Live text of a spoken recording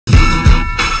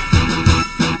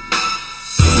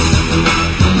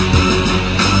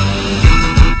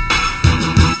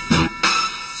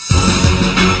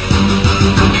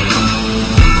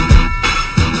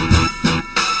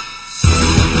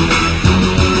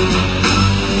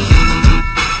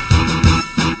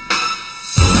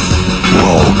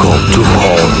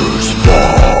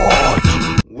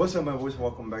up, my boys?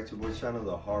 Welcome back to boys channel,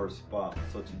 The Horror Spot.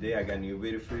 So today I got a new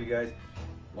video for you guys.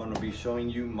 Want to be showing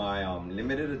you my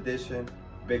limited edition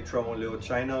Big Trouble in Little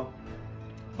China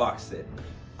box set.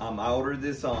 I ordered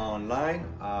this online.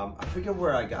 I forget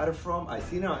where I got it from. I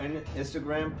seen it on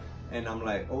Instagram and I'm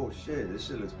like, oh shit, this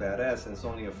shit looks badass, and it's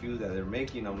only a few that they're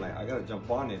making. I'm like, I gotta jump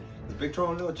on it. This Big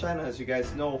Trouble in Little China, as you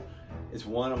guys know, is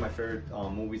one of my favorite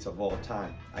movies of all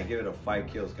time. I give it a 5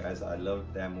 kills, guys. I love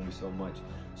that movie so much.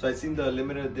 So I seen the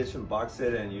limited edition box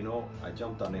set and you know, I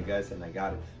jumped on it, guys, and I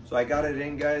got it. So I got it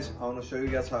in, guys. I want to show you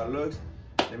guys how it looks.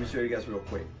 Let me show you guys real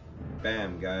quick.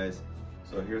 Bam, guys.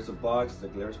 So here's the box. The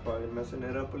glare's probably messing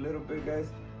it up a little bit, guys.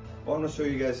 But I want to show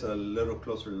you guys a little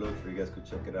closer look so you guys could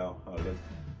check it out, how it looks.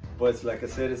 But it's, like I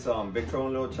said, it's Big Trouble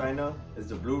in Little China. It's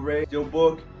the Blu-ray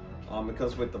Steelbook. It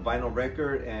comes with the vinyl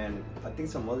record and I think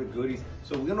some other goodies.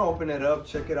 So we're gonna open it up,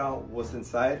 check it out, what's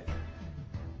inside.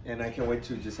 And I can't wait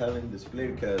to just have it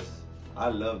displayed because I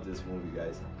love this movie,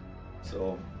 guys.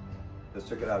 So let's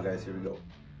check it out, guys. Here we go.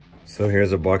 So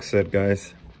here's a box set,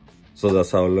 guys. So that's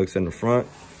how it looks in the front.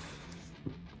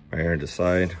 Right here on the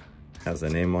side, has the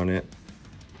name on it.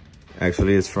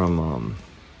 Actually, it's from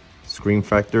Scream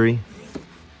Factory.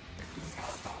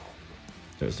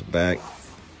 There's the back.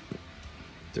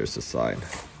 There's the side.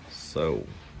 So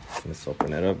let's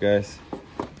open it up, guys.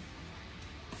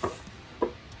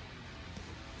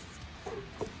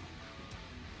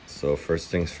 So first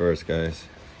things first, guys.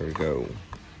 Here we go.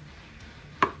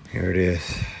 Here it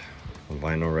is, a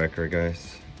vinyl record,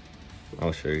 guys.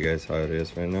 I'll show you guys how it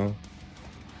is right now.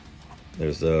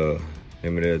 There's a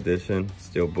limited edition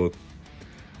Steelbook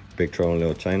Big Trouble in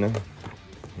Little China.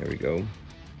 Here we go.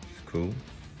 It's cool.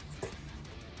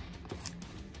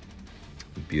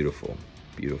 Beautiful,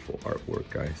 beautiful artwork,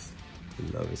 guys.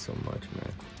 I love it so much,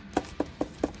 man.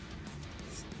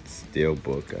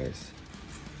 Steelbook, guys.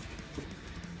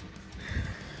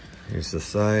 Here's the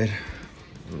side.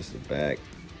 Here's the back.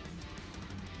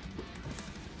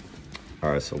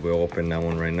 All right, so we'll open that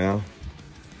one right now.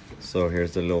 So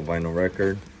here's the little vinyl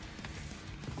record.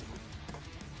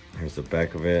 Here's the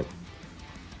back of it.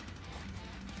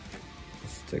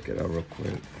 Let's take it out real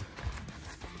quick.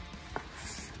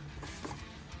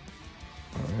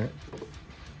 All right.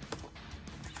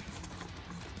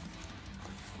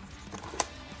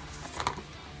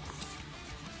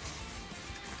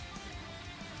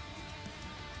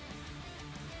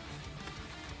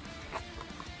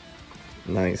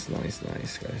 Nice, nice,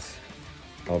 nice, guys.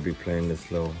 I'll be playing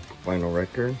this little vinyl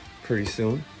record pretty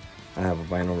soon. I have a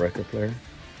vinyl record player.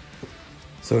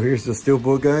 So here's the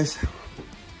steelbook, guys.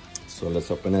 So let's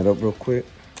open it up real quick.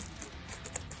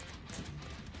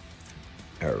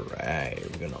 All right,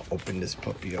 we're gonna open this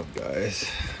puppy up, guys,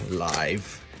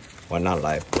 live. Well, not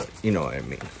live, but you know what I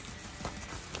mean.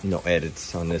 No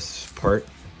edits on this part.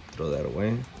 Throw that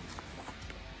away.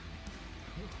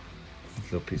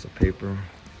 Little piece of paper.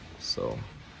 So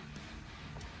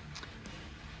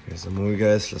here's the movie,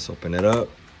 guys. Let's open it up.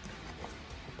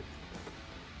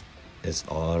 It's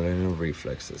all in the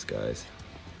reflexes, guys.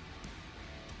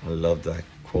 I love that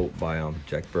quote by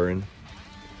Jack Burton.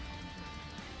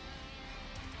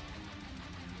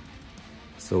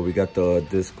 So we got the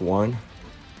disc 1,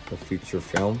 the feature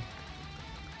film,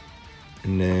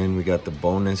 and then we got the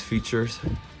bonus features,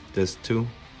 disc 2.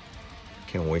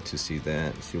 Can't wait to see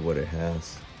that, see what it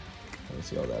has. Let's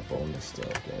see all that bonus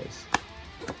stuff, guys.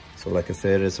 So like I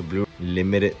said, it's a blue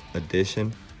limited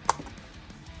edition.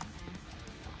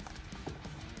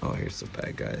 Oh, here's the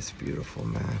back, guys. Beautiful,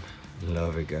 man.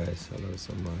 Love it, guys. I love it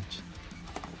so much.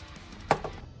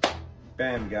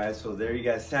 Bam, guys. So there you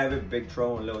guys have it. Big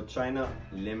Trouble in Little China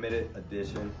limited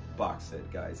edition box set,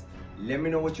 guys. Let me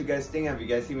know what you guys think. Have you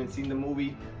guys even seen the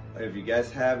movie? If you guys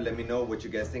have, let me know what you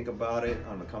guys think about it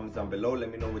on the comments down below.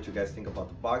 Let me know what you guys think about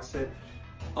the box set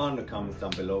on the comments down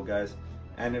below, guys.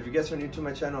 And if you guys are new to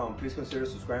my channel, please consider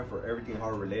subscribing for everything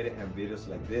horror related and videos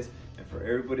like this. And for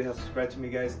everybody who has subscribed to me,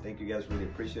 guys, thank you guys, really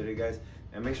appreciate it, guys.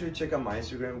 And make sure you check out my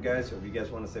Instagram, guys. So if you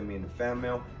guys want to send me in the fan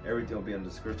mail, everything will be in the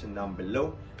description down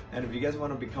below. And if you guys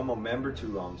want to become a member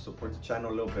to support the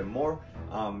channel a little bit more,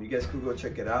 you guys could go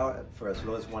check it out for as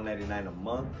low as $1.99 a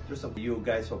month. There's some you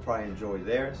guys will probably enjoy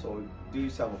there. So do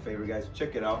yourself a favor, guys,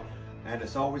 check it out. And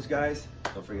as always, guys,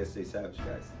 don't forget to stay savage,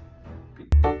 guys.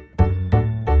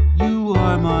 You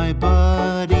are my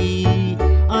buddy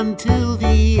until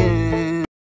the end.